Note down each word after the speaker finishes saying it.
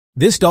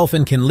This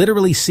dolphin can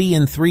literally see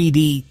in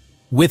 3D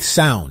with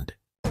sound.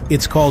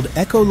 It's called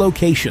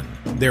echolocation,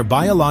 their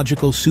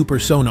biological super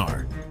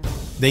sonar.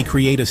 They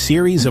create a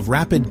series of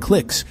rapid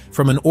clicks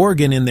from an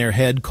organ in their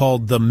head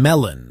called the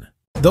melon.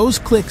 Those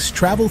clicks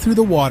travel through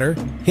the water,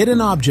 hit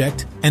an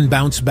object, and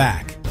bounce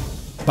back.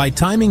 By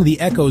timing the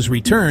echo's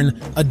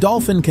return, a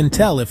dolphin can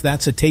tell if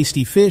that's a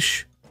tasty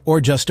fish or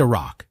just a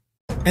rock.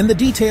 And the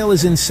detail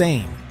is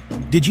insane.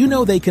 Did you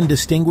know they can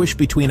distinguish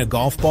between a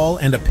golf ball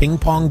and a ping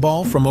pong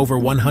ball from over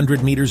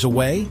 100 meters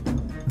away?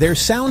 Their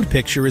sound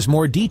picture is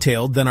more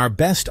detailed than our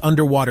best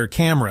underwater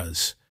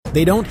cameras.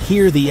 They don't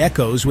hear the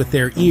echoes with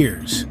their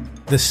ears.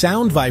 The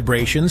sound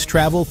vibrations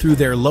travel through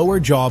their lower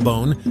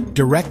jawbone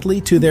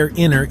directly to their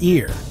inner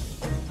ear.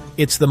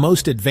 It's the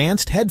most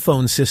advanced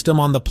headphone system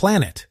on the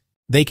planet.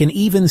 They can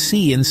even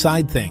see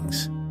inside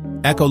things.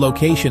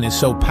 Echolocation is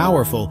so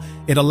powerful,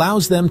 it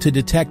allows them to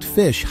detect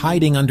fish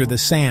hiding under the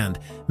sand,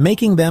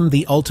 making them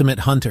the ultimate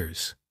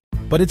hunters.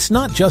 But it's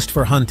not just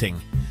for hunting.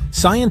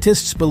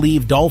 Scientists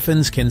believe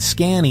dolphins can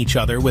scan each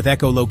other with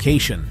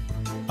echolocation.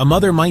 A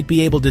mother might be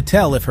able to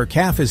tell if her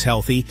calf is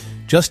healthy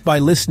just by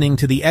listening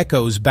to the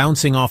echoes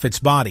bouncing off its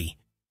body.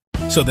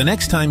 So the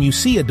next time you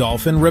see a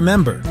dolphin,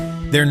 remember,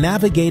 they're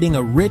navigating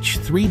a rich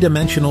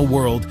three-dimensional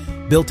world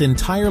built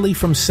entirely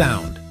from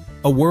sound,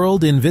 a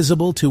world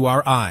invisible to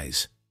our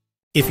eyes.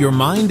 If your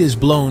mind is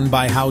blown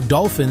by how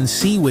dolphins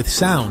see with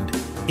sound,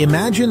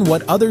 imagine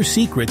what other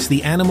secrets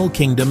the animal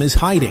kingdom is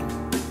hiding.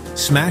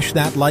 Smash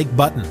that like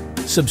button,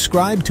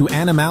 subscribe to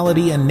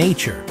Animality and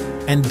Nature,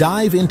 and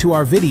dive into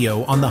our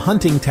video on the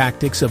hunting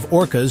tactics of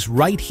orcas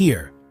right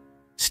here.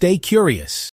 Stay curious.